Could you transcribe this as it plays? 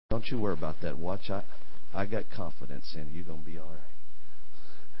Don't you worry about that. Watch, I got confidence in you. You're going to be all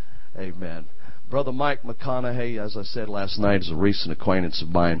right. Amen. Brother Mike McConnaughey, as I said last night, is a recent acquaintance of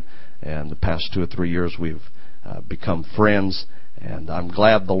mine. And the past 2 or 3 years we've become friends. And I'm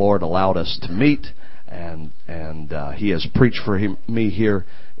glad the Lord allowed us to meet. And he has preached for me here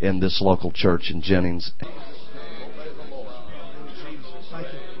in this local church in Jennings.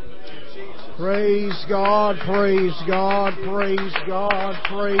 Praise God, praise God, praise God,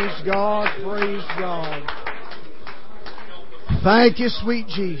 praise God, praise God. Thank you, sweet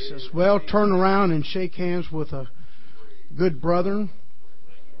Jesus. Well, turn around and shake hands with a good brother.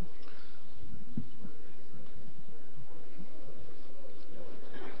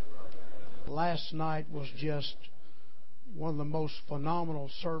 Last night was just one of the most phenomenal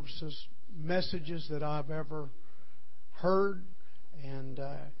services, messages that I've ever heard, and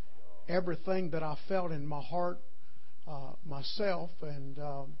everything that I felt in my heart myself, and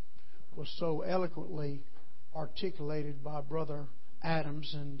was so eloquently articulated by Brother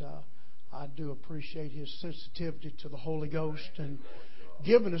Adams, and I do appreciate his sensitivity to the Holy Ghost and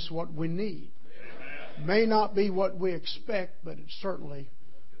giving us what we need. May not be what we expect, but it's certainly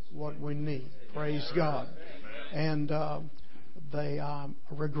what we need. Praise God. And I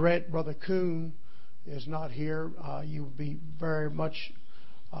regret Brother Kuhn is not here. You would be very much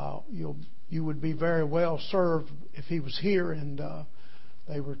you would be very well served if he was here. And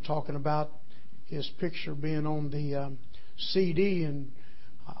they were talking about his picture being on the CD, and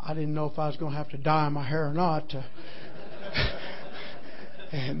I didn't know if I was going to have to dye my hair or not.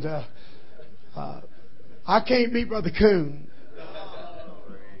 And I can't beat Brother Kuhn.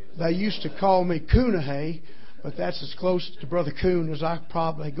 They used to call me Coonahey, but that's as close to Brother Kuhn as I'm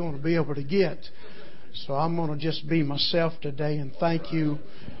probably going to be able to get. So I'm going to just be myself today, and thank you,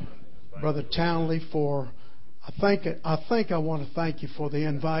 Brother Townley, for I think I want to thank you for the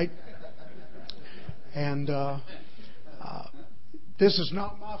invite. And this is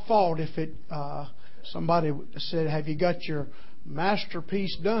not my fault if somebody said, "Have you got your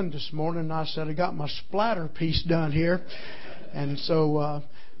masterpiece done this morning?" And I said, "I got my splatter piece done here." And so,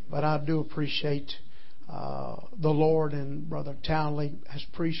 but I do appreciate the Lord, and Brother Townley has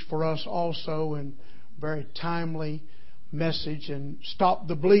preached for us also, and very timely message, and stop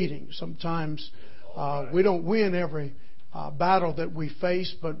the bleeding. Sometimes we don't win every battle that we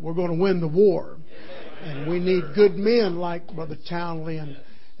face, but we're going to win the war. And we need good men like Brother Townley,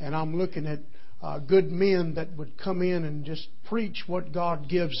 and I'm looking at good men that would come in and just preach what God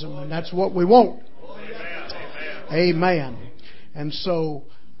gives them, and that's what we want. Amen. And so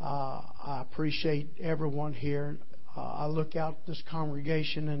I appreciate everyone here. I look out at this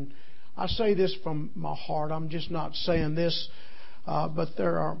congregation, and I say this from my heart. I'm just not saying this, but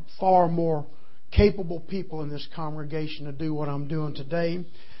there are far more capable people in this congregation to do what I'm doing today.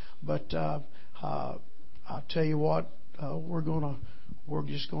 But I'll tell you what, I'm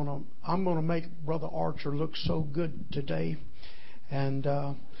going to make Brother Archer look so good today, and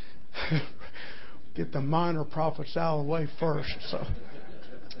get the minor prophets out of the way first. So,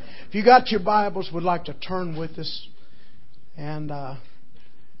 if you got your Bibles, would like to turn with us, and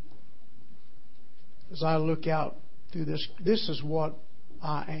as I look out through this is what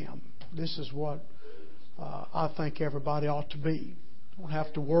I am. This is what I think everybody ought to be. Don't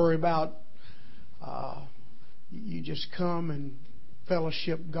have to worry about. You just come and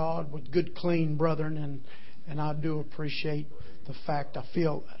fellowship God with good, clean brethren, and I do appreciate the fact I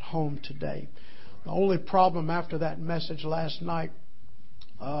feel at home today. The only problem after that message last night,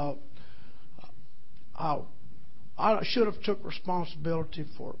 I should have took responsibility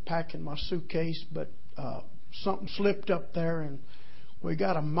for packing my suitcase, but something slipped up there, and we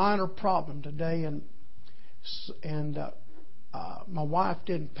got a minor problem today, and my wife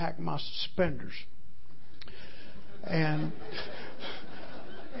didn't pack my suspenders. And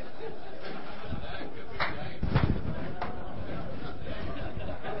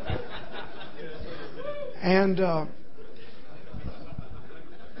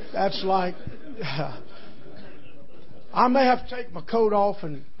that's like I may have to take my coat off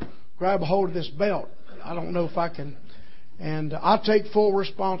and grab a hold of this belt. I don't know if I can. And I take full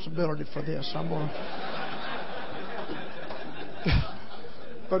responsibility for this. I'm going to.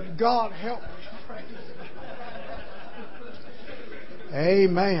 But God help me.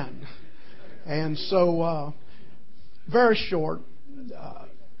 Amen. And so, very short.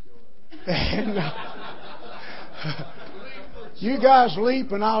 You guys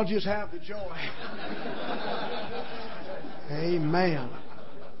leap and I'll just have the joy. Amen.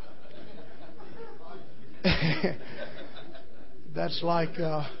 That's like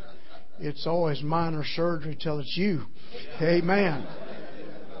it's always minor surgery till it's you. Amen.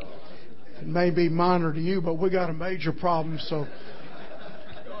 may be minor to you, but we got a major problem, so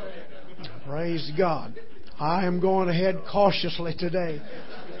praise God. I am going ahead cautiously today.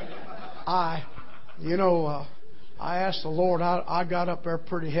 I asked the Lord, I got up there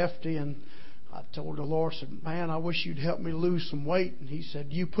pretty hefty, and I told the Lord, I said, man, I wish you'd help me lose some weight. And He said,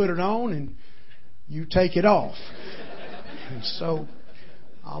 you put it on and you take it off. And so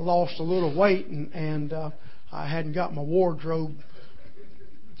I lost a little weight, and I hadn't got my wardrobe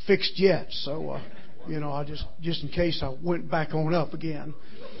fixed yet. So, I just in case I went back on up again.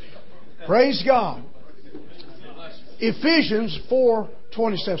 Praise God. Ephesians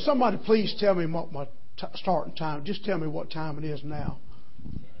 4:27. Somebody please tell me what my starting time. Just tell me what time it is now.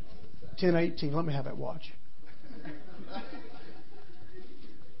 10:18. Let me have that watch.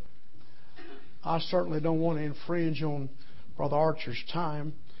 I certainly don't want to infringe on Brother Archer's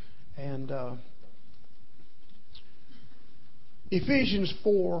time. And Ephesians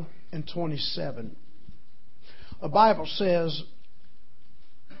 4:27. The Bible says,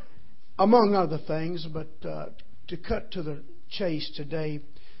 among other things, but to cut to the chase today,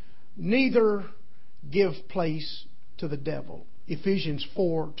 neither give place to the devil. Ephesians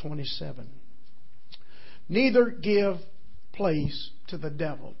 4:27. Neither give place to the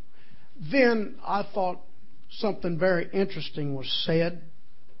devil. Then I thought something very interesting was said.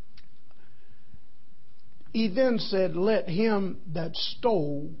 He then said, let him that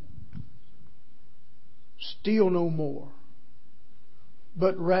stole steal no more,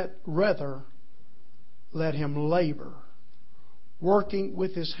 but rather let him labor, working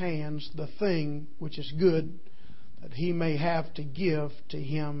with his hands the thing which is good, that he may have to give to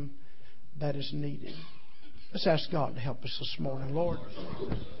him that is needed. Let's ask God to help us this morning, Lord.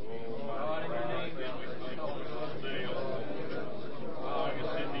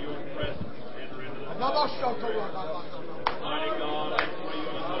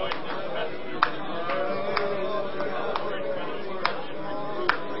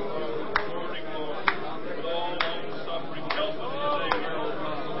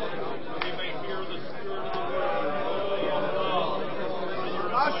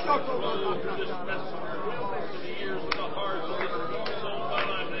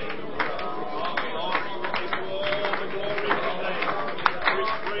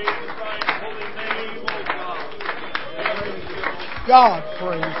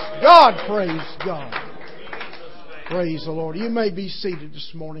 God, praise God. Praise the Lord. You may be seated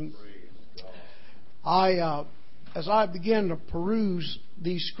this morning. As I began to peruse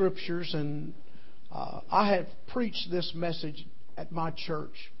these scriptures, and I had preached this message at my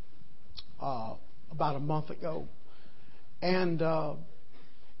church about a month ago, and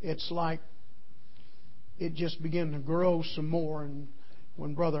it's like it just began to grow some more. And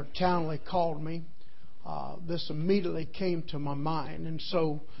when Brother Townley called me, this immediately came to my mind, and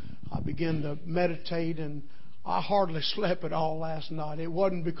so I began to meditate, and I hardly slept at all last night. It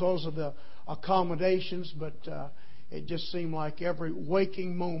wasn't because of the accommodations, but it just seemed like every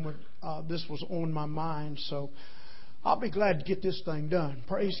waking moment this was on my mind. So I'll be glad to get this thing done.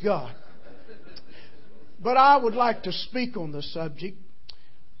 Praise God. But I would like to speak on the subject.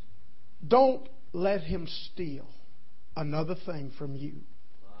 Don't let him steal another thing from you.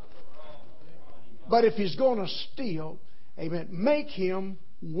 But if he's going to steal, amen, make him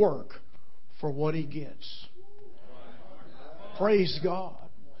work for what he gets. Praise God.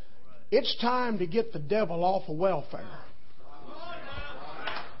 It's time to get the devil off of welfare.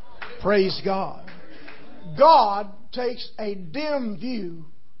 Praise God. God takes a dim view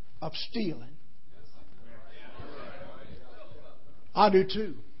of stealing. I do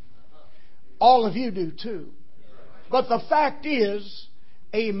too. All of you do too. But the fact is,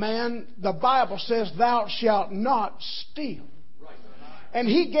 amen, the Bible says, thou shalt not steal. And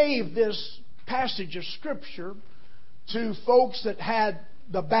He gave this passage of Scripture to folks that had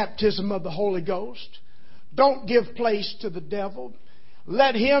the baptism of the Holy Ghost. Don't give place to the devil.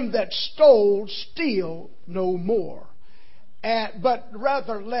 Let him that stole steal no more, but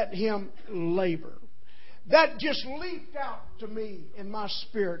rather let him labor. That just leaped out to me in my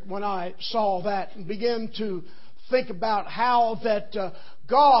spirit when I saw that and began to think about how that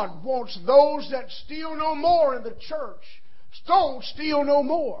God wants those that steal no more in the church. Don't steal no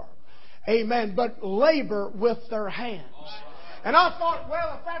more. Amen. But labor with their hands. And I thought,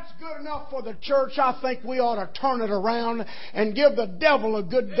 well, if that's good enough for the church, I think we ought to turn it around and give the devil a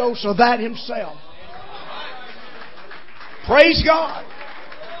good dose of that himself. Praise God.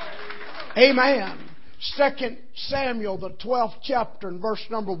 Amen. 2 Samuel, the 12th chapter and verse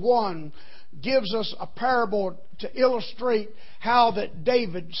number 1 gives us a parable to illustrate how that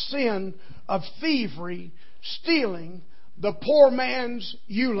David sinned of thievery, stealing the poor man's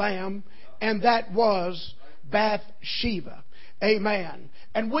ewe lamb and that was Bathsheba. Amen.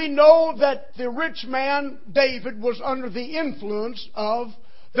 And we know that the rich man, David, was under the influence of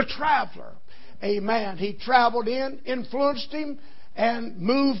the traveler. Amen. He traveled in, influenced him, and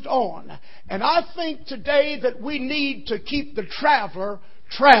moved on. And I think today that we need to keep the traveler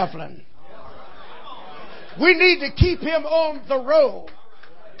traveling. We need to keep him on the road.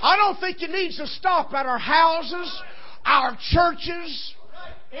 I don't think he needs to stop at our houses, our churches,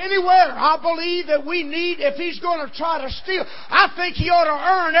 anywhere. I believe that we need, if he's going to try to steal, I think he ought to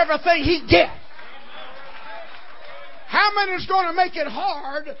earn everything he gets. How many is going to make it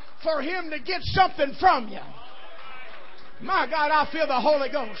hard for him to get something from you? My God, I feel the Holy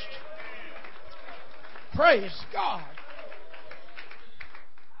Ghost. Praise God.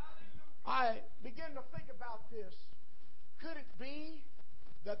 I begin to think about this. Could it be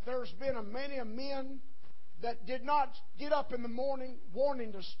that there's been many men that did not get up in the morning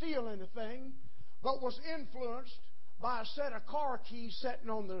wanting to steal anything, but was influenced by a set of car keys sitting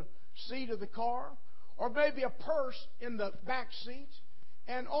on the seat of the car, or maybe a purse in the back seat,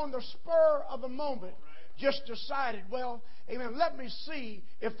 and on the spur of the moment just decided, well, amen, let me see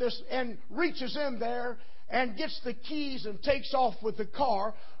if this, and reaches in there and gets the keys and takes off with the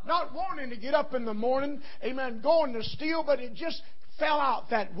car, not wanting to get up in the morning, amen, going to steal, but it just fell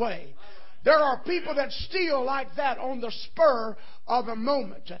out that way. There are people that steal like that on the spur of a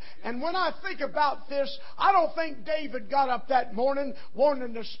moment. And when I think about this, I don't think David got up that morning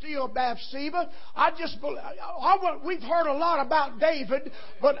wanting to steal Bathsheba. We've heard a lot about David,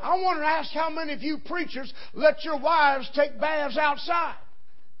 but I want to ask how many of you preachers let your wives take baths outside?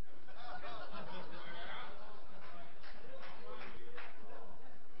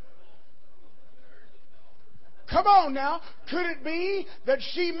 Come on now. Could it be that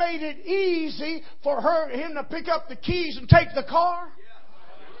she made it easy for him to pick up the keys and take the car?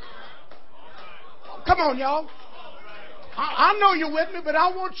 Come on, y'all. I know you're with me, but I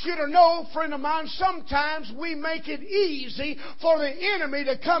want you to know, friend of mine, sometimes we make it easy for the enemy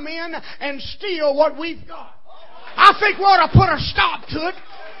to come in and steal what we've got. I think we ought to put a stop to it,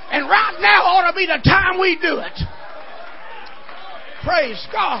 and right now ought to be the time we do it. Praise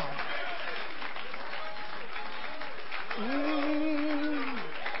God.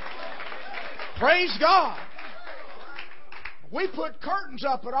 Praise God. We put curtains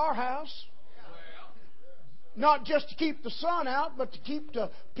up at our house. Not just to keep the sun out, but to keep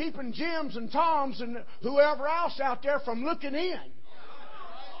the peeping Jims and Toms and whoever else out there from looking in.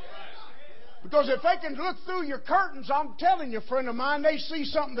 Because if they can look through your curtains, I'm telling you, friend of mine, they see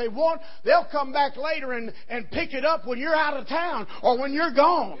something they want, they'll come back later and pick it up when you're out of town or when you're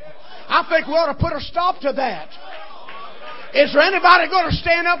gone. I think we ought to put a stop to that. Is there anybody going to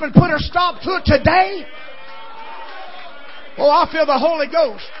stand up and put a stop to it today? Oh, I feel the Holy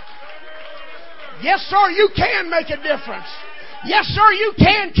Ghost. Yes, sir, you can make a difference. Yes, sir, you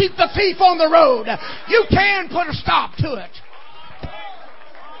can keep the thief on the road. You can put a stop to it.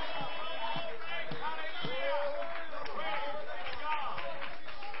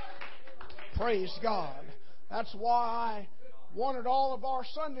 Praise God. That's why I wanted all of our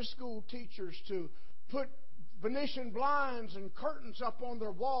Sunday school teachers to put Venetian blinds and curtains up on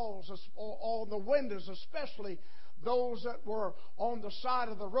their walls, or on the windows, especially those that were on the side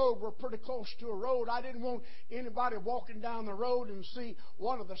of the road. We're pretty close to a road. I didn't want anybody walking down the road and see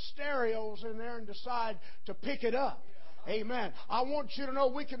one of the stereos in there and decide to pick it up. Amen. I want you to know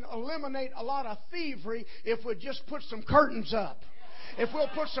we can eliminate a lot of thievery if we just put some curtains up. If we'll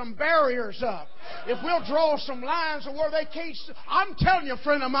put some barriers up, if we'll draw some lines where they can't. I'm telling you,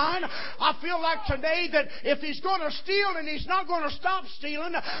 friend of mine, I feel like today that if he's going to steal and he's not going to stop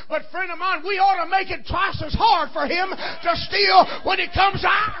stealing, but friend of mine, we ought to make it twice as hard for him to steal when he comes to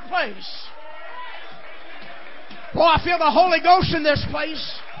our place. Boy, I feel the Holy Ghost in this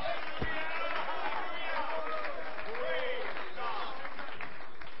place.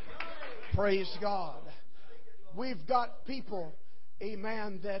 Praise God. We've got people,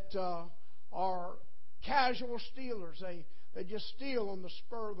 amen, that are casual stealers. They just steal on the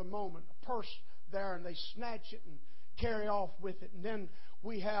spur of the moment. A purse there, and they snatch it and carry off with it. And then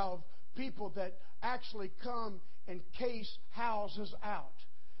we have people that actually come and case houses out.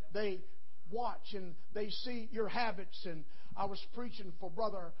 They watch and they see your habits. And I was preaching for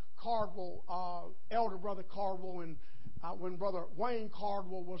Brother Cardwell, Elder Brother Cardwell, and when Brother Wayne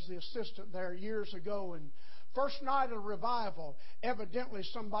Cardwell was the assistant there years ago. And first night of revival, evidently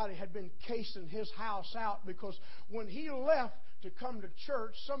somebody had been casing his house out, because when he left to come to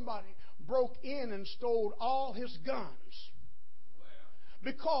church, somebody broke in and stole all his guns,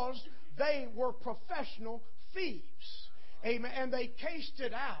 because they were professional thieves. Amen. And they cased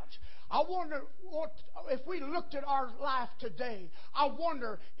it out. I wonder what, if we looked at our life today, I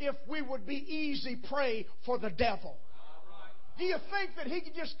wonder if we would be easy prey for the devil. Do you think that he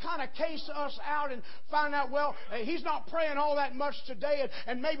could just kind of case us out and find out, well, he's not praying all that much today,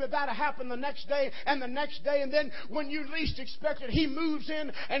 and maybe that'll happen the next day and the next day, and then when you least expect it, he moves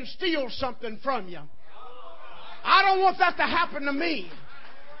in and steals something from you? I don't want that to happen to me.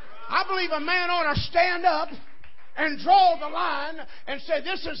 I believe a man ought to stand up and draw the line and say,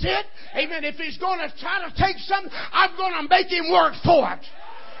 this is it. Amen. If he's going to try to take something, I'm going to make him work for it.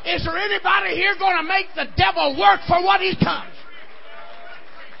 Is there anybody here going to make the devil work for what he comes?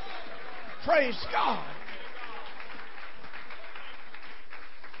 Praise God.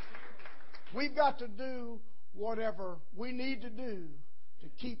 We've got to do whatever we need to do to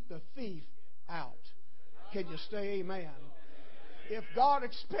keep the thief out. Can you say amen? If God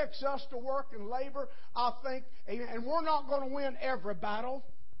expects us to work and labor, I think, and we're not going to win every battle.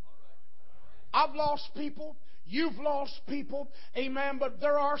 I've lost people. You've lost people. Amen. But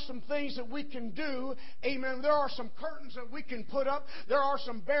there are some things that we can do. Amen. There are some curtains that we can put up. There are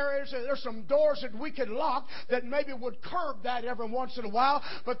some barriers. There's some doors that we can lock that maybe would curb that every once in a while.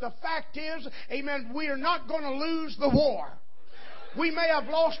 But the fact is, amen, we are not going to lose the war. We may have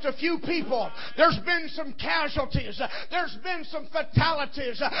lost a few people. There's been some casualties. There's been some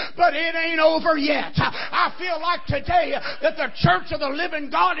fatalities. But it ain't over yet. I feel like today that the church of the living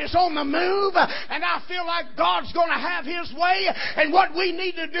God is on the move. And I feel like God's going to have His way. And what we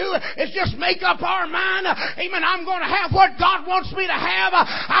need to do is just make up our mind. Amen. I'm going to have what God wants me to have.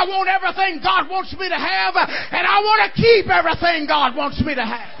 I want everything God wants me to have. And I want to keep everything God wants me to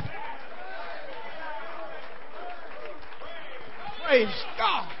have. Praise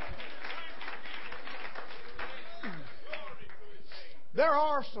God. There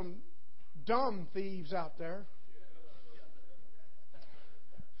are some dumb thieves out there.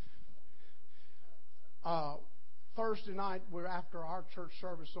 Thursday night, we're after our church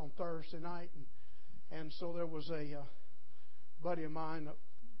service on Thursday night, and so there was a buddy of mine,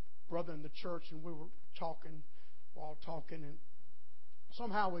 a brother in the church, and we were talking, and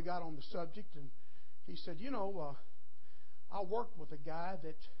somehow we got on the subject, and he said, I worked with a guy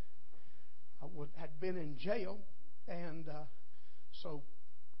that had been in jail, and so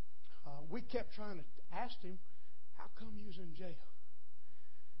we kept trying to ask him, how come he was in jail?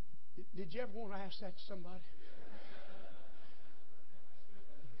 Did you ever want to ask that to somebody?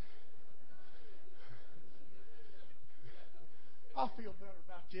 I feel better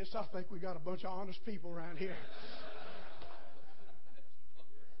about this. I think we got a bunch of honest people around here.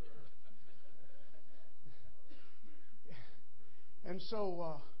 And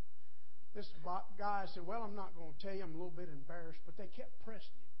so this guy said, well, I'm not going to tell you. I'm a little bit embarrassed. But they kept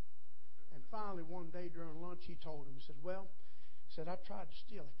pressing him. And finally, one day during lunch, he told him, he said, I tried to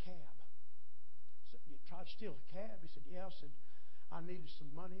steal a cab. I said, you tried to steal a cab? He said, yeah. I said, I needed some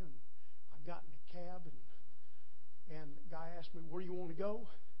money, and I got in a cab. And the guy asked me, where do you want to go?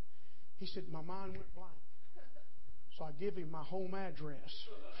 He said, my mind went blank. So I give him my home address.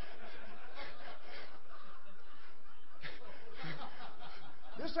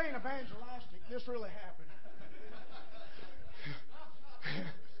 This ain't evangelistic. This really happened.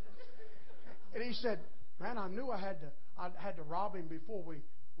 And he said, man, I knew I had to rob him before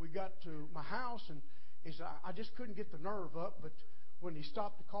we got to my house. And he said, I just couldn't get the nerve up. But when he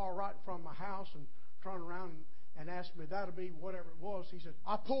stopped the car right in front of my house and turned around and asked me, that'll be whatever it was, he said,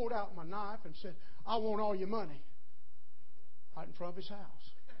 I pulled out my knife and said, I want all your money. Right in front of his house.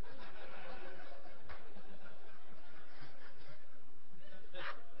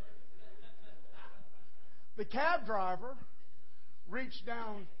 The cab driver reached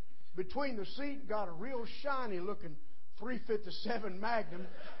down between the seat and got a real shiny looking .357 Magnum,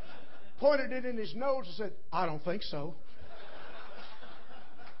 pointed it in his nose and said, I don't think so.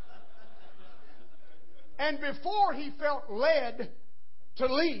 And before he felt led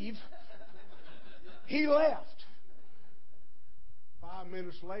to leave, he left. 5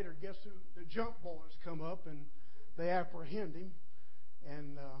 minutes later, guess who? The jump boys come up and they apprehend him.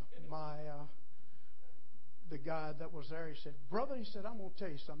 And the guy that was there, he said, brother, he said, I'm going to tell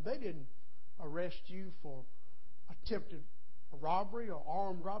you something. They didn't arrest you for attempted robbery or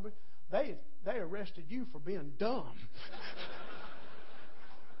armed robbery. They arrested you for being dumb.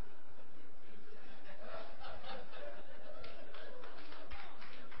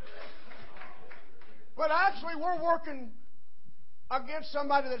 But actually, we're working against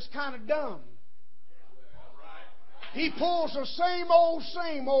somebody that's kind of dumb. He pulls the same old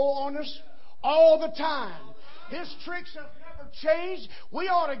on us all the time. His tricks have never change. We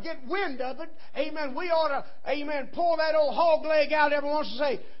ought to get wind of it. Amen. We ought to, amen, pull that old hog leg out every once and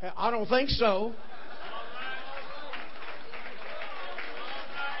say, I don't think so.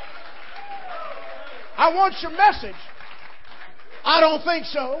 I want your message. I don't think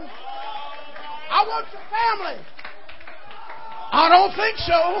so. I want your family. I don't think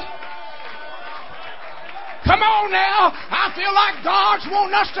so. Come on now. I feel like God's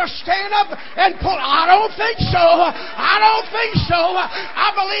wanting us to stand up and pull. I don't think so. I don't think so.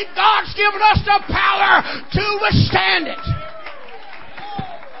 I believe God's given us the power to withstand it.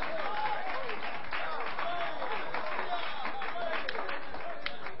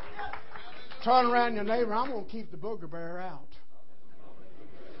 Turn around your neighbor. I'm going to keep the booger bear out.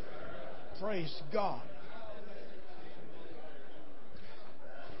 Praise God.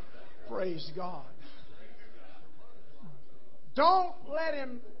 Praise God. Don't let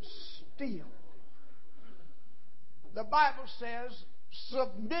him steal. The Bible says,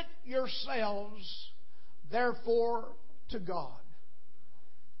 submit yourselves, therefore, to God.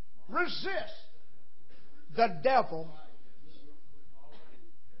 Resist the devil,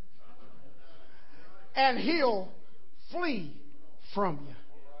 and he'll flee from you.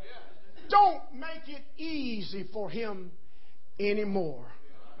 Don't make it easy for him anymore.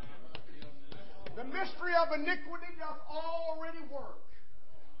 The mystery of iniquity doth already work.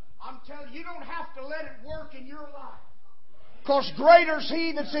 I'm telling you, you don't have to let it work in your life. Because greater is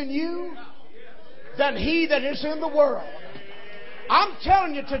He that's in you than he that is in the world. I'm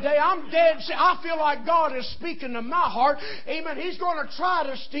telling you today, I'm dead. I feel like God is speaking to my heart. Amen. He's going to try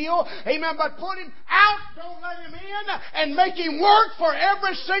to steal. Amen. But put him out. Don't let him in. And make him work for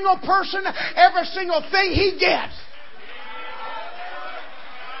every single person, every single thing he gets.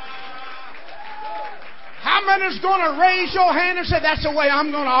 How many is going to raise your hand and say, that's the way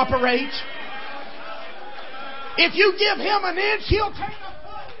I'm going to operate? If you give him an inch, he'll take a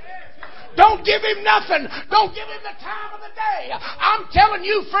foot. Don't give him nothing. Don't give him the time of the day. I'm telling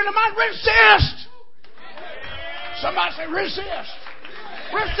you, friend of mine, resist. Somebody say, resist.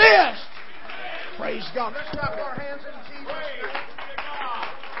 Resist. Praise God. Let's clap our hands in Jesus' name.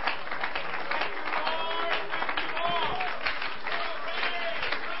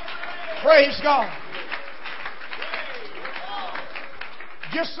 Praise God.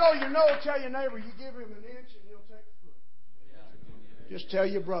 Just so you know, tell your neighbor, you give him an inch and he'll take a foot. Just tell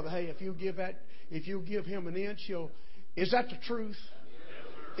your brother, hey, if you give him an inch, is that the truth?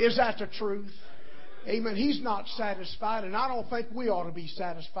 Is that the truth? Amen. He's not satisfied, and I don't think we ought to be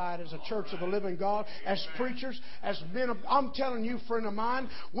satisfied as a church of the living God, as preachers, as men. I'm telling you, friend of mine,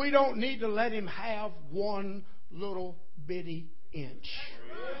 we don't need to let him have one little bitty inch.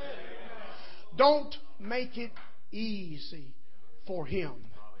 Don't make it easy for him.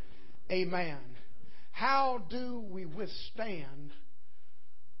 Amen. How do we withstand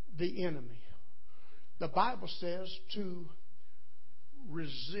the enemy? The Bible says to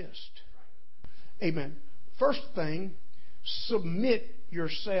resist. Amen. First thing, submit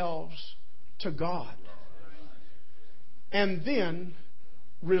yourselves to God. And then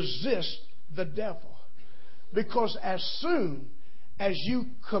resist the devil. Because as soon as you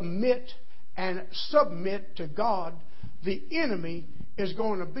commit and submit to God, the enemy is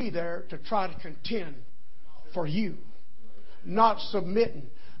going to be there to try to contend for you, not submitting.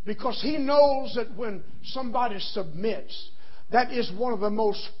 Because he knows that when somebody submits, that is one of the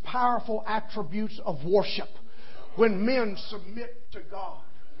most powerful attributes of worship. When men submit to God.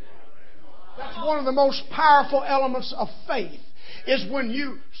 That's one of the most powerful elements of faith, is when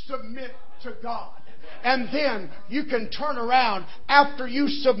you submit to God. And then you can turn around after you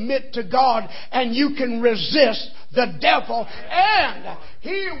submit to God and you can resist the devil and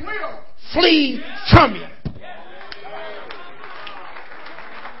he will flee from you. Praise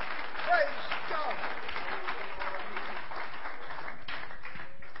God.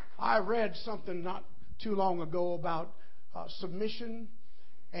 I read something not too long ago about submission,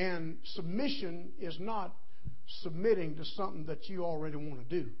 and submission is not submitting to something that you already want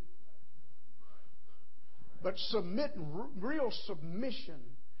to do. But real submission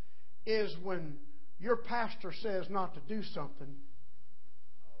is when your pastor says not to do something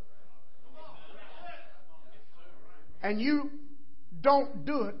and you don't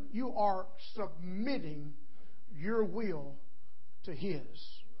do it. You are submitting your will to his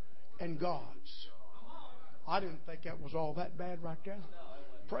and God's. I didn't think that was all that bad right there.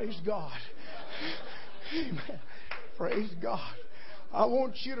 Praise God. Amen. Praise God. I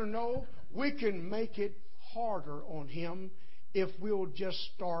want you to know we can make it harder on him if we'll just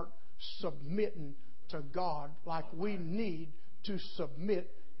start submitting to God like we need to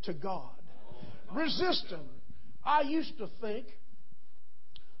submit to God. Resist him. I used to think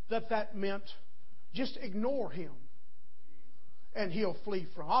that meant just ignore him and he'll flee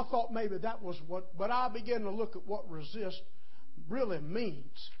from. I thought maybe that was what, but I began to look at what resist really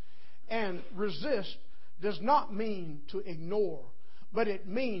means. And resist does not mean to ignore, but it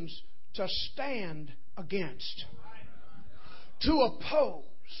means to stand against, to oppose,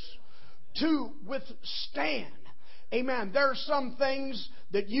 to withstand. Amen. There are some things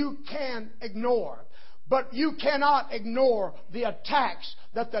that you can ignore, but you cannot ignore the attacks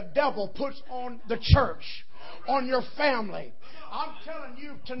that the devil puts on the church, on your family. I'm telling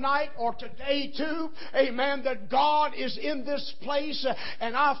you tonight or today too, amen, that God is in this place,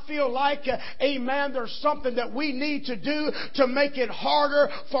 and I feel like, amen, there's something that we need to do to make it harder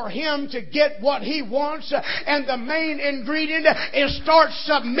for Him to get what He wants, and the main ingredient is start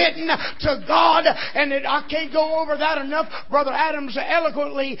submitting to God, and I can't go over that enough. Brother Adams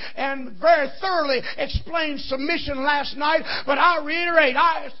eloquently and very thoroughly explained submission last night, but I reiterate,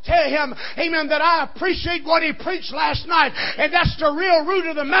 I tell him, amen, that I appreciate what he preached last night, and that's the real root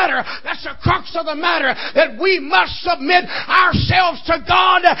of the matter. That's the crux of the matter, that we must submit ourselves to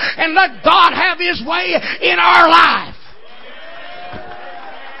God and let God have His way in our life.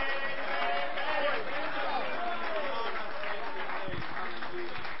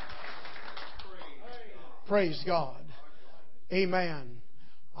 Praise God. Amen.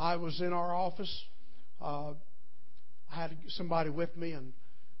 I was in our office. I had somebody with me, and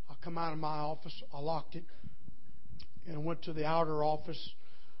I come out of my office. I locked it. And I went to the outer office.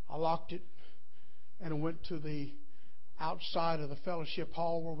 I locked it. And I went to the outside of the fellowship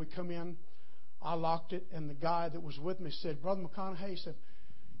hall where we come in. I locked it. And the guy that was with me said, Brother McConnaughey said,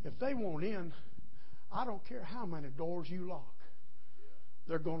 if they want in, I don't care how many doors you lock.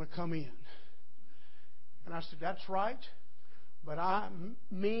 They're going to come in. And I said, that's right. But I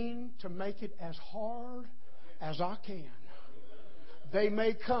mean to make it as hard as I can. They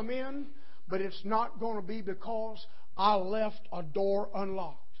may come in, but it's not going to be because I left a door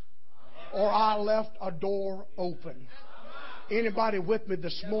unlocked or I left a door open. Anybody with me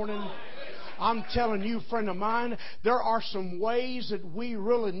this morning? I'm telling you, friend of mine, there are some ways that we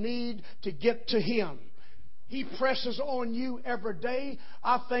really need to get to Him. He presses on you every day.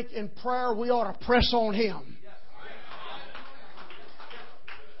 I think in prayer we ought to press on Him.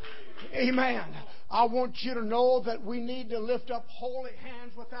 Amen. I want you to know that we need to lift up holy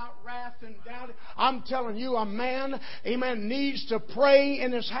hands without wrath and doubt. I'm telling you, a man, amen, needs to pray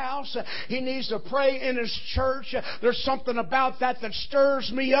in his house. He needs to pray in his church. There's something about that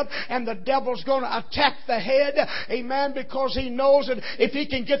stirs me up, and the devil's going to attack the head, amen, because he knows that if he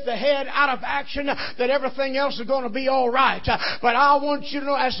can get the head out of action, that everything else is going to be all right. But I want you to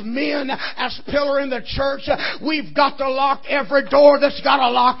know, as men, as pillar in the church, we've got to lock every door that's got a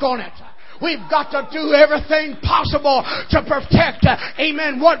lock on it. We've got to do everything possible to protect,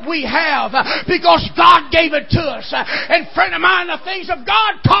 amen, what we have, because God gave it to us. And friend of mine, the things of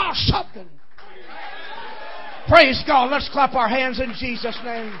God cost something. Praise God. Let's clap our hands in Jesus'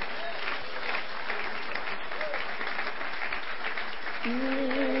 name.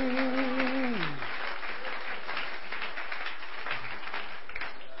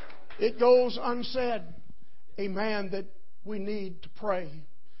 It goes unsaid, amen, that we need to pray.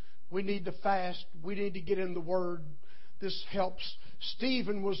 We need to fast. We need to get in the Word. This helps.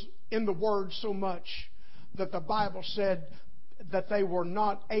 Stephen was in the Word so much that the Bible said that they were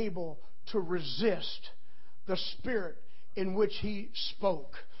not able to resist the spirit in which he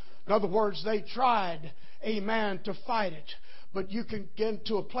spoke. In other words, they tried, amen, to fight it. But you can get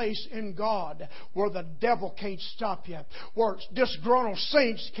to a place in God where the devil can't stop you, where disgruntled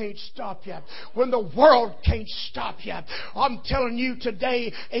saints can't stop you, when the world can't stop you. I'm telling you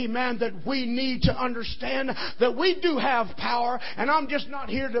today, amen, that we need to understand that we do have power, and I'm just not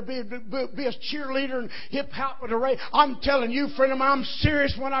here to be a cheerleader and hip-hop with a ray. I'm telling you, friend of mine, I'm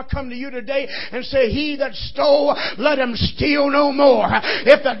serious when I come to you today and say, he that stole, let him steal no more.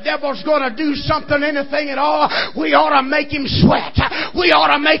 If the devil's going to do something, anything at all, we ought to make him sweat. We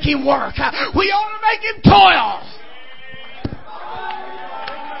ought to make him work. We ought to make him toil.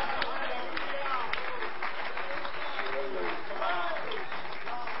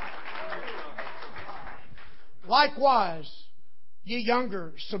 Likewise, ye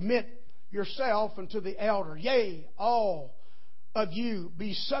younger, submit yourself unto the elder. Yea, all of you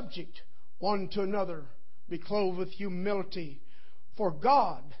be subject one to another. Be clothed with humility. For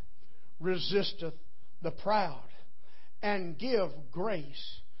God resisteth the proud, and give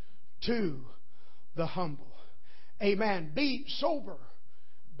grace to the humble. Amen. Be sober.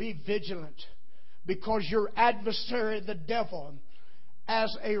 Be vigilant. Because your adversary, the devil,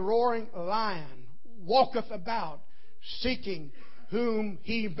 as a roaring lion, walketh about, seeking whom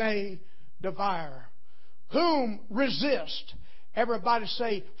he may devour. Whom resist? Everybody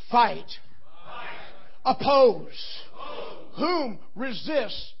say, fight. Oppose. Whom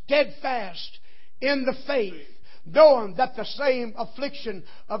resist steadfast in the faith, knowing that the same affliction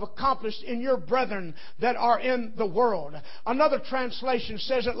have accomplished in your brethren that are in the world. Another translation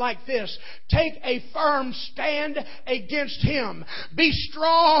says it like this: take a firm stand against him. Be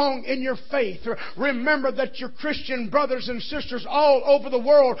strong in your faith. Remember that your Christian brothers and sisters all over the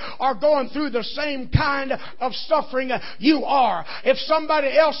world are going through the same kind of suffering you are. If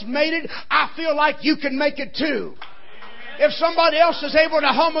somebody else made it, I feel like you can make it too. If somebody else is able to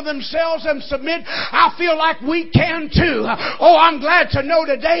humble themselves and submit, I feel like we can too. Oh, I'm glad to know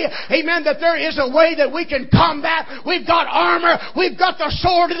today, amen, that there is a way that we can combat. We've got armor. We've got the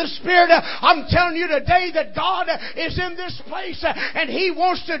sword of the Spirit. I'm telling you today that God is in this place and He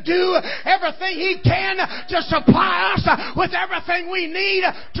wants to do everything He can to supply us with everything we need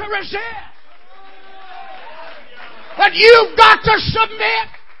to resist. But you've got to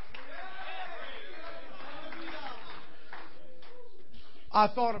submit. I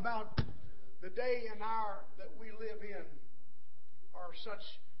thought about the day and hour that we live in are such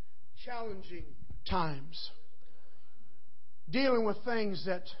challenging times. Dealing with things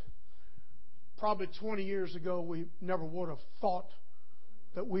that probably 20 years ago we never would have thought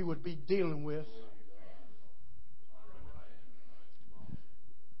that we would be dealing with.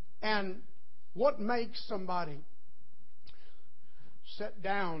 And what makes somebody sit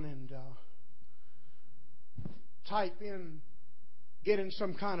down and type in, get in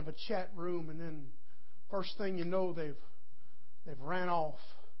some kind of a chat room, and then first thing you know, they've ran off.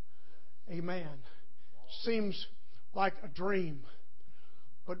 Amen. Seems like a dream.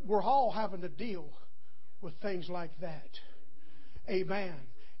 But we're all having to deal with things like that. Amen.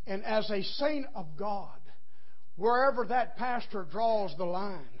 And as a saint of God, wherever that pastor draws the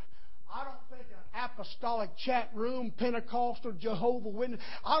line, I don't think an apostolic chat room, Pentecostal, Jehovah's Witness,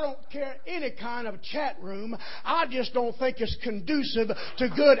 I don't care any kind of chat room. I just don't think it's conducive to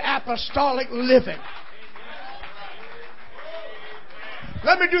good apostolic living.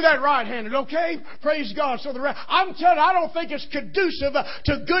 Let me do that right-handed, okay? Praise God. So I'm telling you, I don't think it's conducive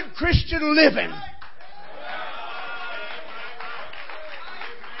to good Christian living.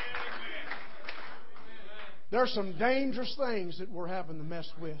 There's some dangerous things that we're having to mess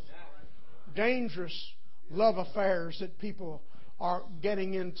with. Dangerous love affairs that people are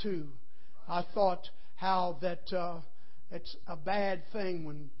getting into. I thought how that it's a bad thing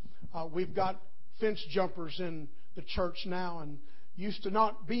when we've got fence jumpers in the church now, and used to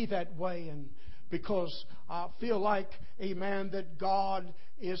not be that way. And because I feel like, amen, that God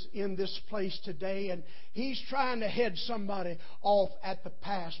is in this place today, and He's trying to head somebody off at the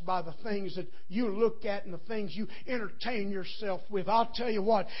past by the things that you look at and the things you entertain yourself with. I'll tell you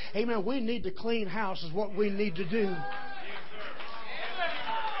what, amen, we need to clean house is what we need to do.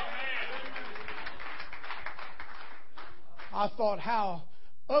 I thought how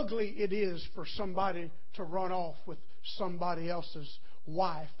ugly it is for somebody to run off with somebody else's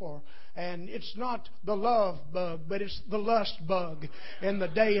wife, and it's not the love bug, but it's the lust bug in the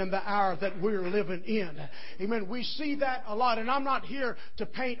day and the hour that we're living in. Amen. We see that a lot, and I'm not here to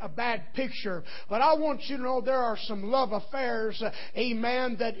paint a bad picture, but I want you to know there are some love affairs,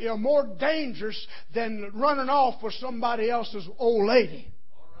 amen, that are more dangerous than running off with somebody else's old lady.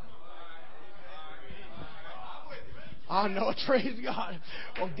 I know, praise God.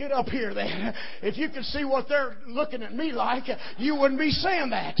 Well, get up here then. If you could see what they're looking at me like, you wouldn't be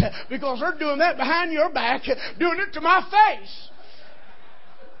saying that. Because they're doing that behind your back, doing it to my face.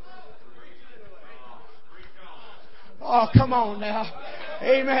 Oh, come on now.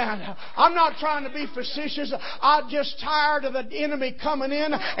 Amen. I'm not trying to be facetious. I'm just tired of the enemy coming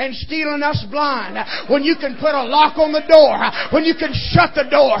in and stealing us blind. When you can put a lock on the door, when you can shut the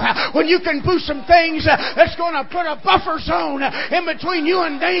door, when you can do some things that's going to put a buffer zone in between you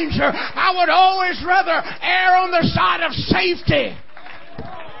and danger, I would always rather err on the side of safety.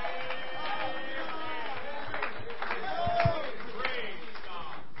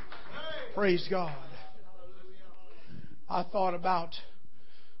 Praise God. I thought about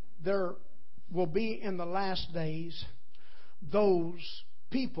there will be in the last days those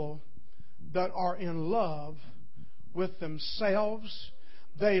people that are in love with themselves.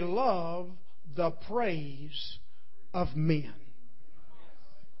 They love the praise of men.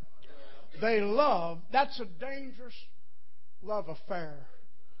 That's a dangerous love affair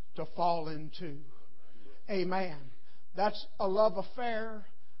to fall into. Amen. That's a love affair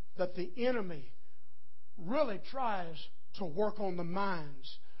that the enemy really tries to work on the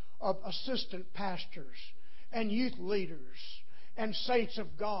minds of assistant pastors and youth leaders and saints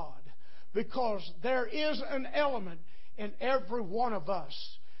of God, because there is an element in every one of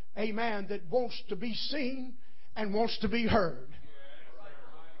us, amen, that wants to be seen and wants to be heard.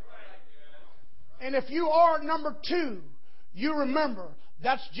 And if you are number 2, you remember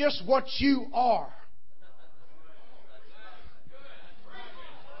that's just what you are.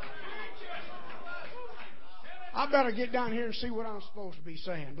 I better get down here and see what I'm supposed to be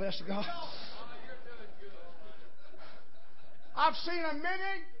saying. Bless God. I've seen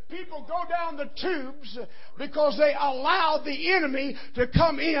many people go down the tubes because they allow the enemy to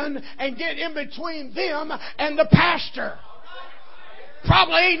come in and get in between them and the pastor.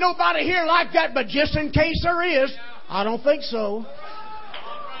 Probably ain't nobody here like that, but just in case there is, I don't think so.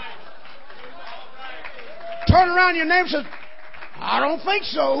 Turn around your neighbor and say, I don't think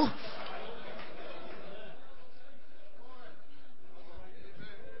so.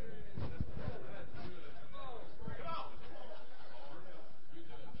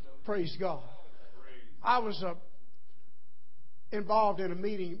 Praise God. I was involved in a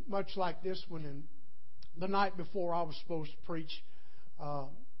meeting much like this one, the night before I was supposed to preach,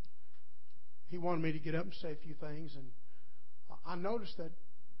 he wanted me to get up and say a few things, and I noticed that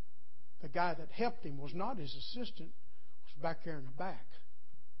the guy that helped him was not his assistant, was back there in the back.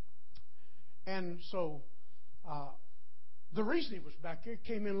 And so the reason he was back there,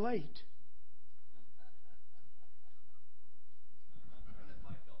 he came in late.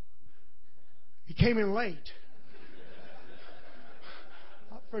 He came in late.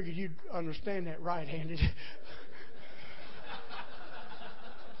 I figured you'd understand that right-handed.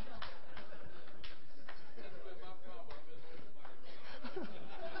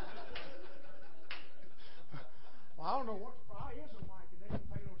 Well, I don't know what the fry is on Mike, and they don't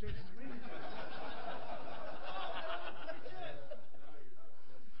pay no attention to me.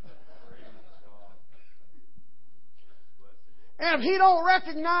 And if he don't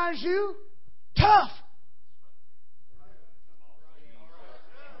recognize you, tough.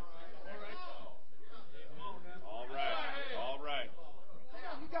 All right.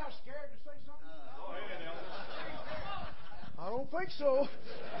 You guys scared to say something? I don't think so.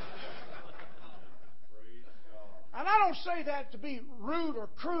 And I don't say that to be rude or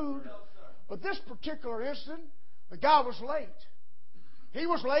crude, but this particular incident, the guy was late. He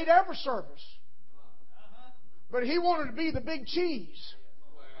was late every service. But he wanted to be the big cheese.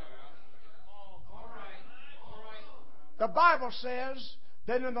 The Bible says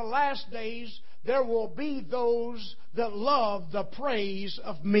that in the last days there will be those that love the praise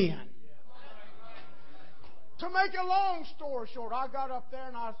of men. To make a long story short, I got up there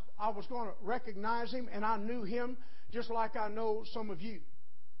and I was going to recognize him, and I knew him just like I know some of you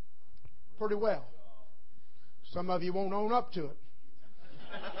pretty well. Some of you won't own up to it.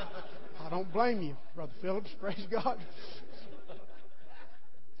 I don't blame you, Brother Phillips. Praise God.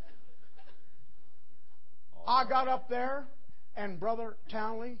 I got up there, and Brother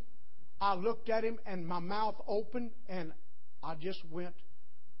Townley, I looked at him, and my mouth opened, and I just went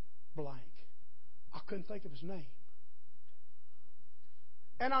blank. I couldn't think of his name.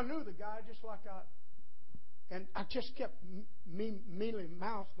 And I knew the guy just like and I just kept mealy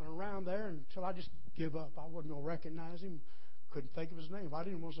mouthing around there until I just give up. I wasn't going to recognize him. Couldn't think of his name. I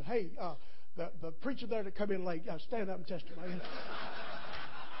didn't want to say, hey, the preacher there that come in late, stand up and testify.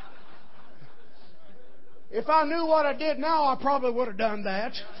 If I knew what I did now, I probably would have done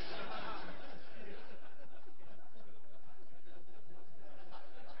that.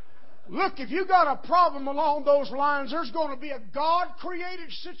 Look, if you got a problem along those lines, there's going to be a God-created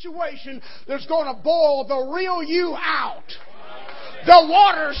situation that's going to boil the real you out. The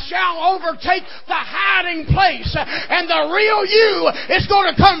waters shall overtake the hiding place, and the real you is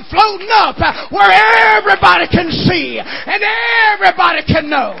going to come floating up where everybody can see and everybody can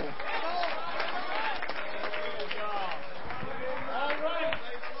know.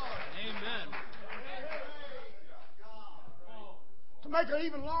 To make an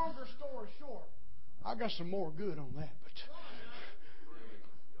even longer story short, I got some more good on that, but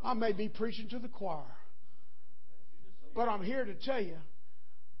I may be preaching to the choir. But I'm here to tell you,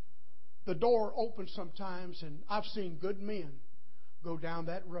 the door opens sometimes, and I've seen good men go down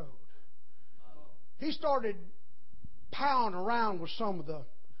that road. He started pounding around with some of the,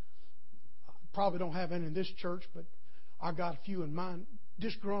 probably don't have any in this church, but I got a few in mine,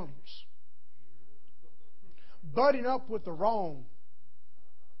 disgruntles. Butting up with the wrong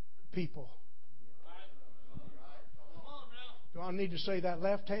people. Do I need to say that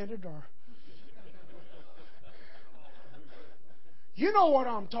left-handed or... You know what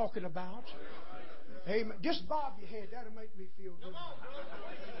I'm talking about. Amen. Just bob your head. That'll make me feel good.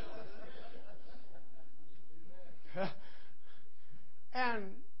 and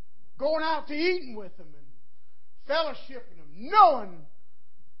going out to eating with them and fellowshipping them, knowing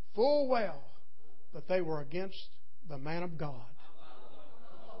full well that they were against the man of God.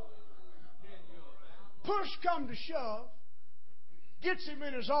 Push come to shove, gets him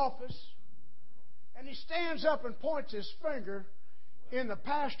in his office, and he stands up and points his finger in the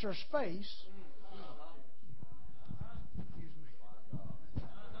pastor's face.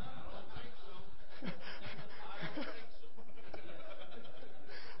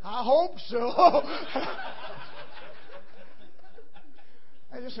 I hope so.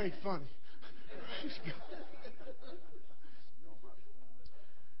 Hey, this ain't funny.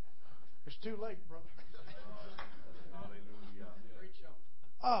 It's too late, brother.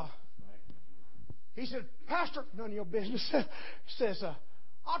 He said, Pastor, none of your business. He says,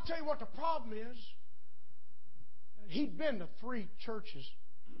 I'll tell you what the problem is. He'd been to 3 churches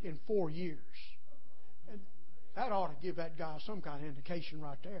in 4 years. And that ought to give that guy some kind of indication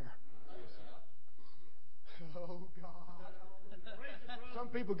right there. Oh, God. Some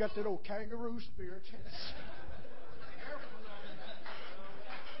people got that old kangaroo spirit.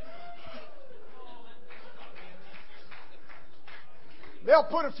 They'll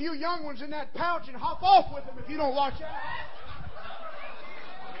put a few young ones in that pouch and hop off with them if you don't watch out.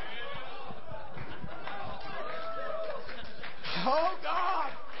 Oh,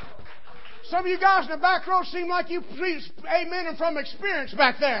 God. Some of you guys in the back row seem like you amening from experience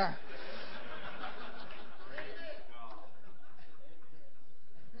back there.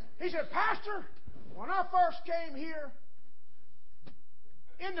 He said, Pastor, when I first came here,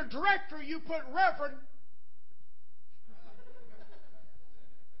 in the directory you put Reverend.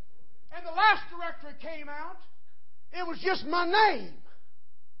 And the last directory came out, it was just my name.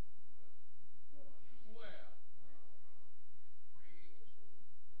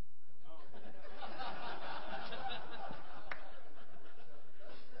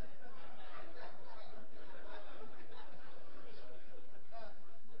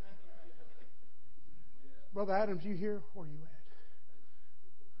 Brother Adams, you here? Where are you at?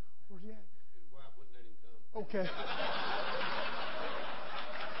 Where's he at? His wife wouldn't let him come. Okay.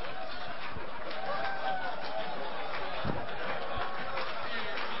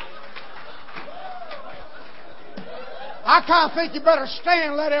 I kind of think you better stand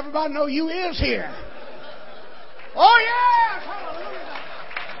and let everybody know you is here. Oh, yes! Hallelujah!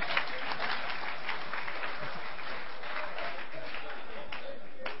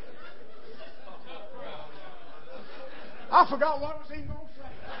 I forgot what I was even going to say.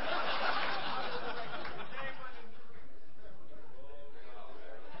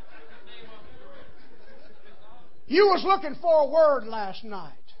 You was looking for a word last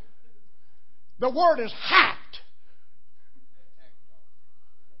night. The word is hacked.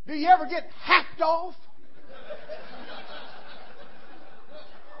 Do you ever get hacked off?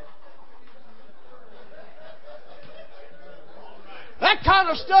 That kind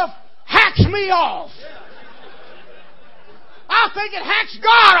of stuff hacks me off. I think it hacks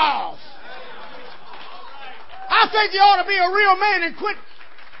God off. I think you ought to be a real man and quit.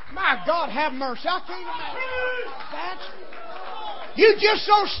 My God, have mercy. I can't imagine. You just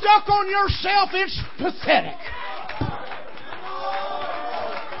so stuck on yourself, it's pathetic.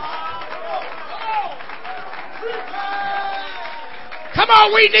 Come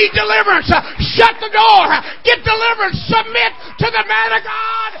on, we need deliverance. Shut the door. Get deliverance. Submit to the man of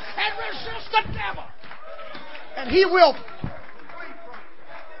God and resist the devil. And he will.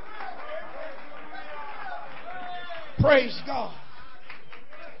 Praise God.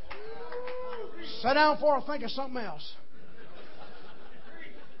 Sit down before I think of something else.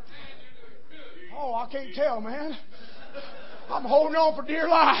 Oh, I can't tell, man. I'm holding on for dear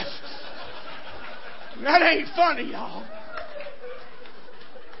life. That ain't funny, y'all.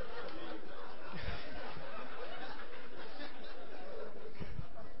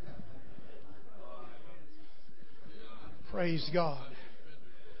 Praise God.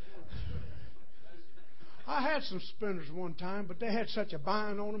 I had some spinners one time, but they had such a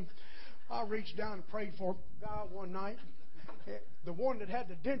bind on them. I reached down and prayed for a guy one night. The one that had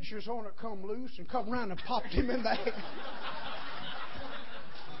the dentures on it come loose and come around and popped him in the head.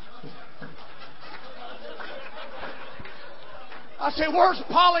 I said, where's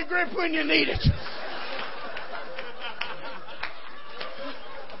Polly Grip when you need it?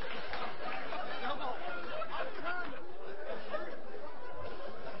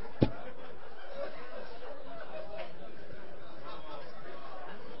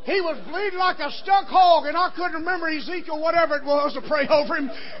 He was bleeding like a stuck hog, and I couldn't remember Ezekiel, whatever it was, to pray over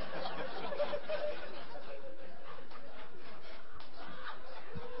him.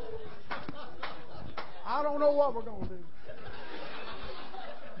 I I don't know what we're going to do.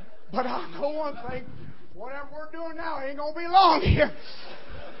 But I know one thing. Whatever we're doing now ain't going to be long here.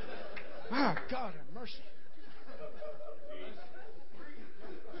 My God have mercy.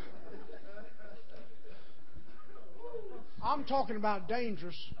 I'm talking about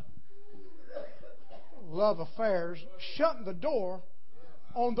dangerous love affairs, shutting the door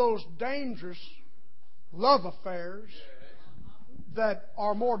on those dangerous love affairs that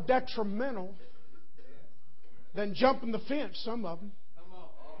are more detrimental than jumping the fence, some of them.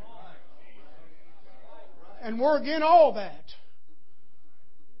 And we're against all that.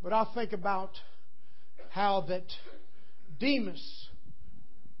 But I think about how that Demas,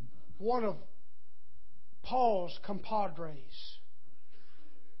 one of Paul's compadres,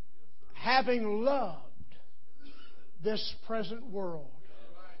 having loved this present world,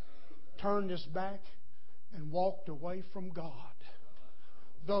 turned his back and walked away from God.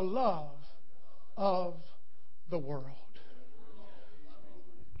 The love of the world.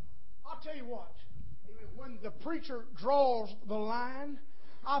 I'll tell you what, when the preacher draws the line,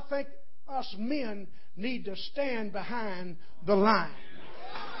 I think us men need to stand behind the line.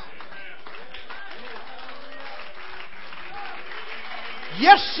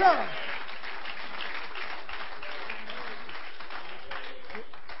 Yes, sir.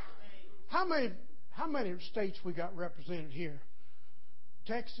 How many states we got represented here?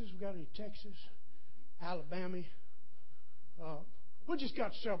 Texas, we got any Texas? Alabama. We just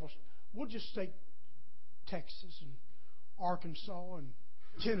got several. We'll just take Texas and Arkansas and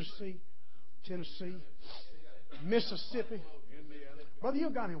Tennessee, Mississippi. Brother, you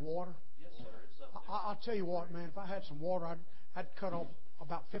got any water? I'll tell you what, man. If I had some water, I'd cut off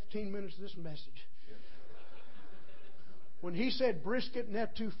about 15 minutes of this message. When he said brisket and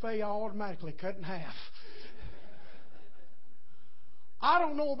etouffee, I automatically cut in half. I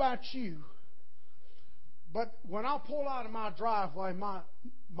don't know about you, but when I pull out of my driveway, my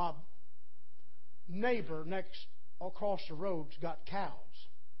neighbor next across the road's got cows.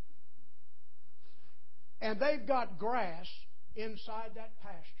 And they've got grass inside that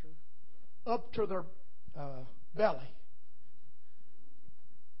pasture up to their belly.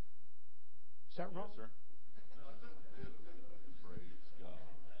 Is that wrong? Yes,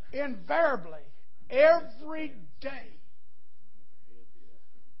 sir. Invariably, every day,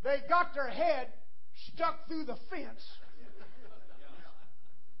 they got their head stuck through the fence,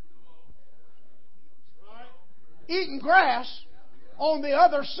 eating grass on the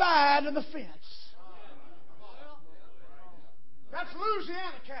other side of the fence. That's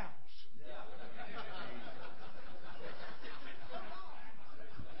Louisiana cows.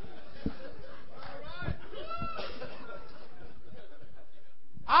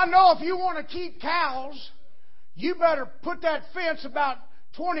 I know if you want to keep cows, you better put that fence about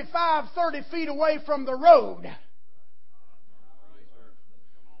 25, 30 feet away from the road.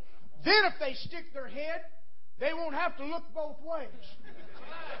 Then if they stick their head, they won't have to look both ways.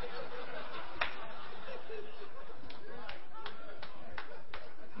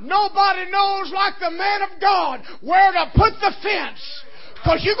 Nobody knows like the man of God where to put the fence.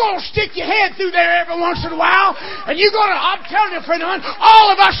 Because you're going to stick your head through there every once in a while. And you're going to, I'm telling you, friend,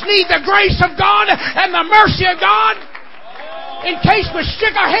 all of us need the grace of God and the mercy of God in case we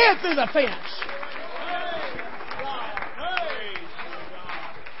stick our head through the fence.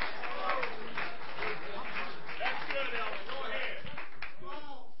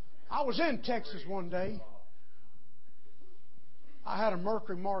 I was in Texas one day. I had a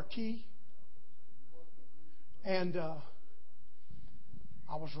Mercury Marquis. And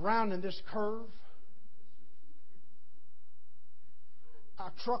I was rounding this curve.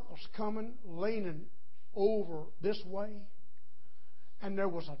 A truck was coming, leaning over this way. And there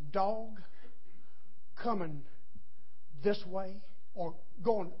was a dog coming this way, or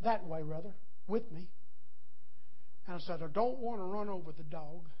going that way, rather, with me. And I said, I don't want to run over the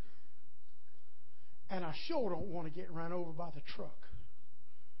dog. And I sure don't want to get run over by the truck.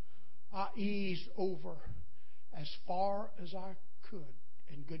 I eased over as far as I could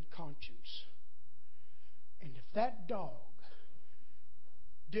in good conscience. And if that dog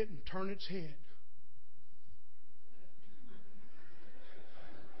didn't turn its head,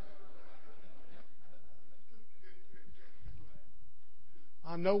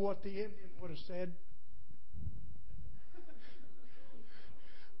 I know what the Indian would have said.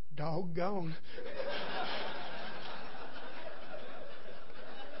 Doggone.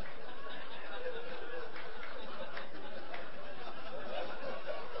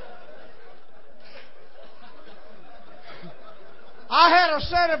 I had a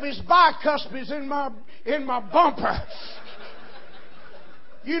set of his bicuspids in my bumper.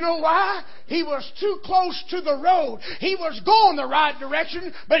 You know why? He was too close to the road. He was going the right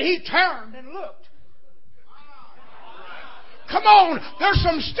direction, but he turned and looked. Come on, there's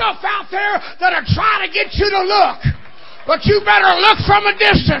some stuff out there that'll try to get you to look. But you better look from a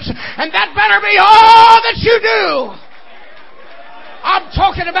distance, and that better be all that you do. I'm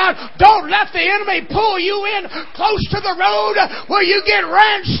talking about don't let the enemy pull you in close to the road where you get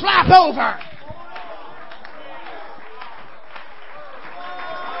ran slap over.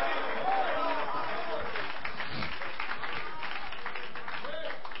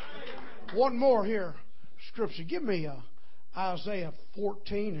 One more here, Scripture. Give me Isaiah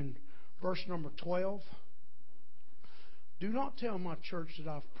 14 and verse number 12. Do not tell my church that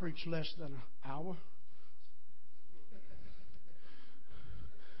I've preached less than an hour.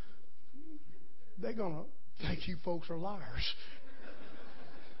 They're going to think you folks are liars.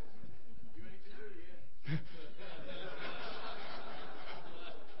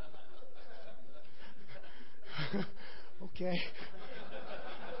 Okay.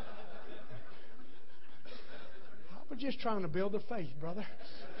 I was just trying to build their faith, brother.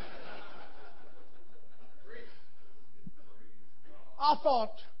 I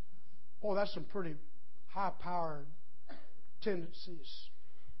thought, oh, that's some pretty high-powered tendencies.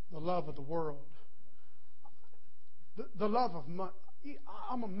 The love of the world. The love of money.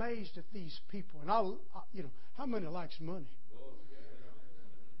 I'm amazed at these people. And how many likes money?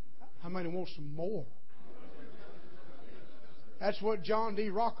 How many want some more? That's what John D.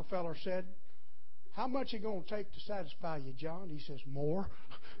 Rockefeller said. How much it going to take to satisfy you, John? He says, more.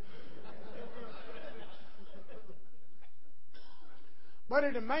 But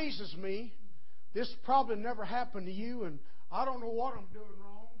it amazes me. This probably never happened to you, and I don't know what I'm doing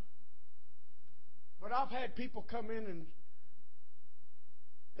wrong. But I've had people come in and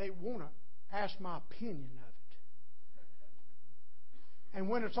they want to ask my opinion of it. And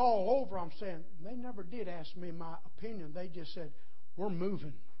when it's all over, I'm saying, they never did ask me my opinion. They just said, we're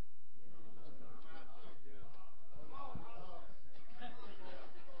moving.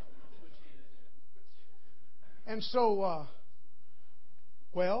 And so,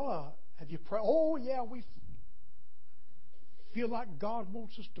 have you prayed? Oh, yeah, we feel like God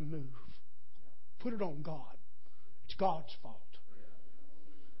wants us to move. Put it on God. It's God's fault.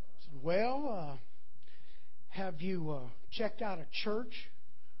 I said, well, have you checked out a church?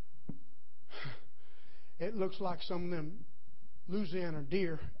 It looks like some of them Louisiana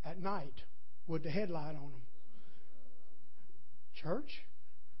deer at night with the headlight on them. Church?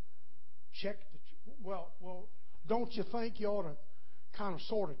 Check the... Well, don't you think you ought to kind of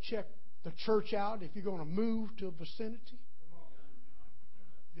sort of check the church out if you're going to move to a vicinity?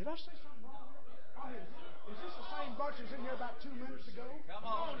 Did I say something wrong? I mean, is this the same bunch as in here about 2 minutes ago? Come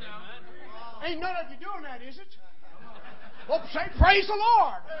on now. Ain't none of you doing that, is it? Well, say praise the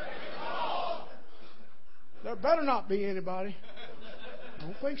Lord. There better not be anybody. I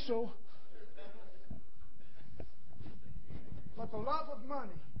don't think so. But the love of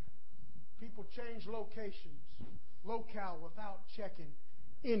money. People change locations, locale, without checking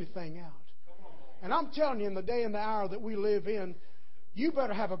anything out. And I'm telling you, in the day and the hour that we live in, you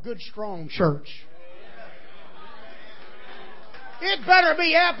better have a good, strong church. It better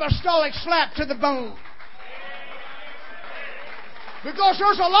be apostolic slap to the bone. Because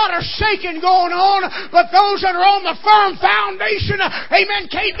there's a lot of shaking going on, but those that are on the firm foundation, amen,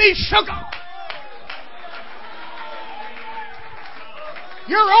 can't be shook off.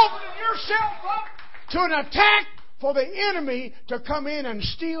 You're opening yourself up to an attack for the enemy to come in and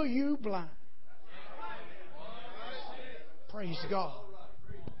steal you blind. Praise God.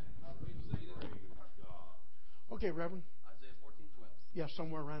 Okay, Reverend. Isaiah 14:12. Yeah,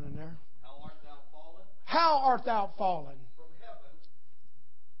 somewhere around in there. How art thou fallen? How art thou fallen?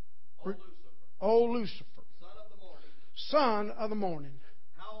 From heaven, O Lucifer, son of the morning. son of the morning.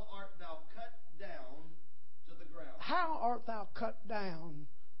 How art thou cut down to the ground? How art thou cut down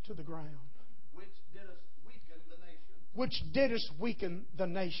to the ground? Which didst weaken the nations. Which didst weaken the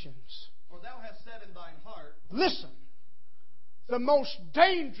nations. For thou hast said in thine heart, Listen, the most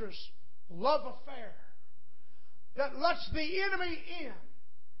dangerous love affair that lets the enemy in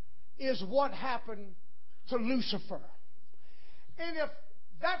is what happened to Lucifer. And if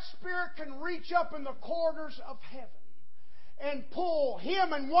that spirit can reach up in the corridors of heaven and pull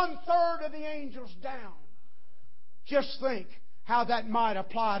him and 1/3 of the angels down, just think how that might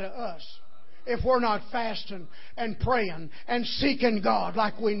apply to us if we're not fasting and praying and seeking God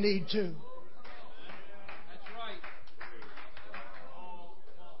like we need to. That's right.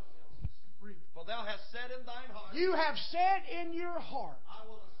 For thou hast said in thine heart, You have said in your heart, I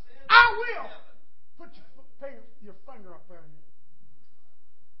will ascend I into will. heaven. Put your finger up there.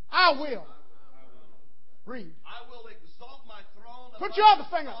 I will. Read. I will exalt my throne Put above your other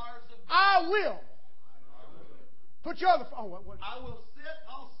the finger. stars of God. I will. Put your other. Oh, what? I will sit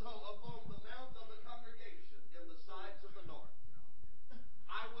also upon the mount of the congregation in the sides of the north.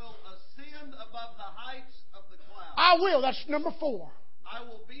 I will ascend above the heights of the clouds. I will. That's number 4. I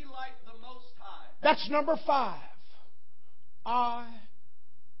will be like the Most High. That's number 5. I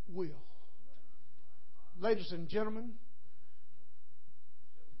will. Ladies and gentlemen,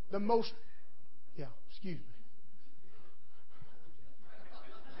 the most... Yeah, excuse me.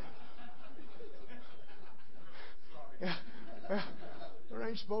 Yeah, there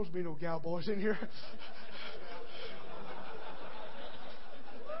ain't supposed to be no cowboys in here.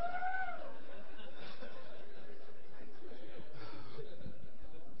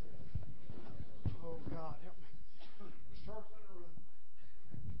 Oh, God, help me.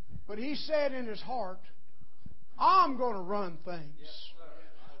 But he said in his heart, I'm going to run things.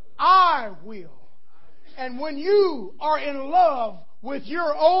 I will. And when you are in love with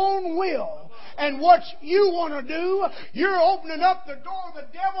your own will and what you want to do, you're opening up the door of the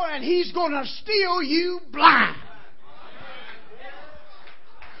devil and he's going to steal you blind.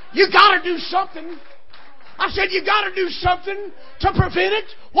 You got to do something. I said you got to do something to prevent it.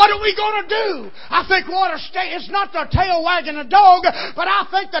 What are we going to do? I think we ought to stay. It's not the tail wagging the dog, but I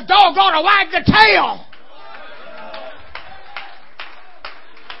think the dog ought to wag the tail.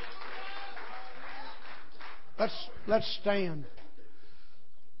 Let's stand.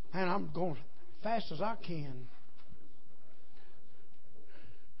 And I'm going as fast as I can.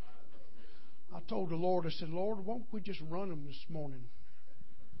 I told the Lord, I said, Lord, won't we just run them this morning?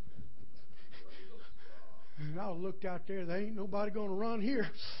 And I looked out there, there ain't nobody going to run here.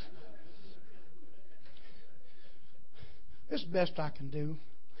 It's the best I can do.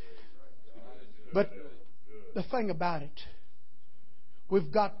 But the thing about it,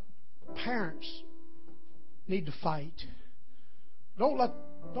 we've got parents need to fight. Don't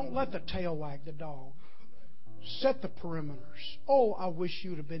let the tail wag the dog. Set the perimeters. Oh, I wish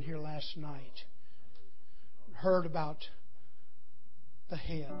you'd have been here last night. Heard about the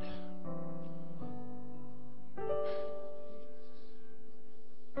head.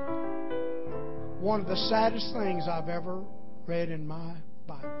 One of the saddest things I've ever read in my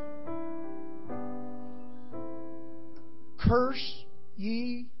Bible. Curse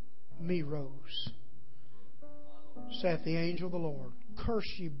ye meros, saith the angel of the Lord. Curse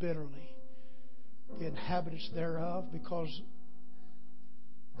ye bitterly the inhabitants thereof, because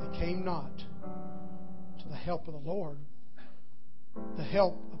they came not to the help of the Lord. The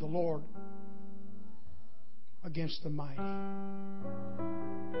help of the Lord against the mighty.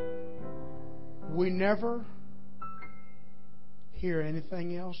 We never hear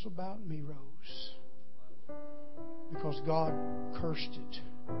anything else about meros, because God cursed it.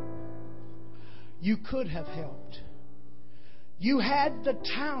 You could have helped. You had the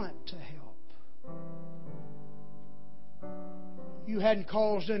talent to help. You hadn't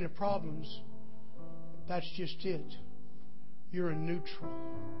caused any problems. That's just it. You're in neutral.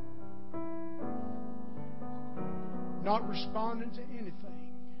 Not responding to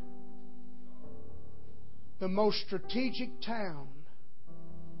anything. The most strategic town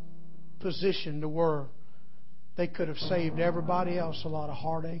positioned to where they could have saved everybody else a lot of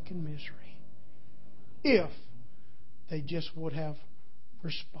heartache and misery if they just would have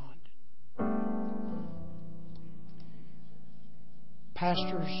responded.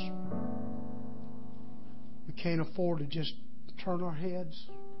 Pastors, we can't afford to just turn our heads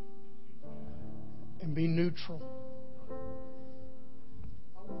and be neutral.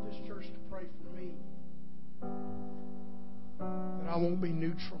 I want this church to pray for me that I won't be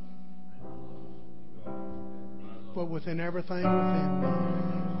neutral, but within everything within me,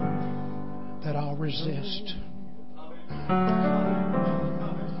 that I'll resist.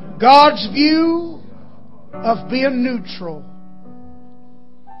 God's view of being neutral,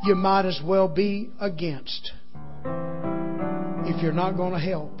 you might as well be against if you're not going to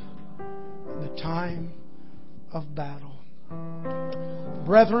help in the time of battle.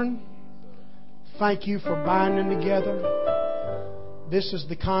 Brethren, thank you for binding together. This is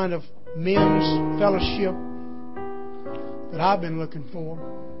the kind of men's fellowship that I've been looking for.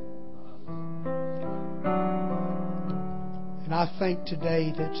 And I think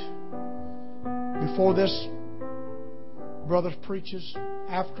today that before this brother preaches,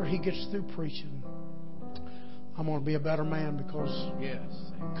 after he gets through preaching, I'm going to be a better man because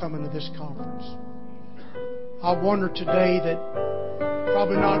I'm coming to this conference. I wonder today that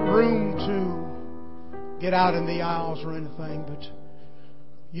probably not room to get out in the aisles or anything, but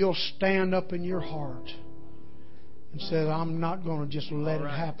you'll stand up in your heart and says, I'm not going to just let it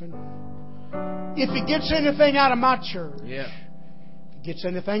happen. If He gets anything out of my church, if He gets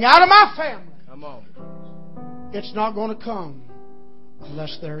anything out of my family, Come on. it's not going to come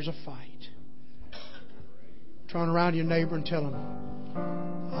unless there's a fight. Turn around to your neighbor and tell him,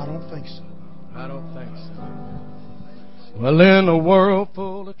 I don't think so. I don't think so. Well, in a world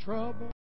full of trouble.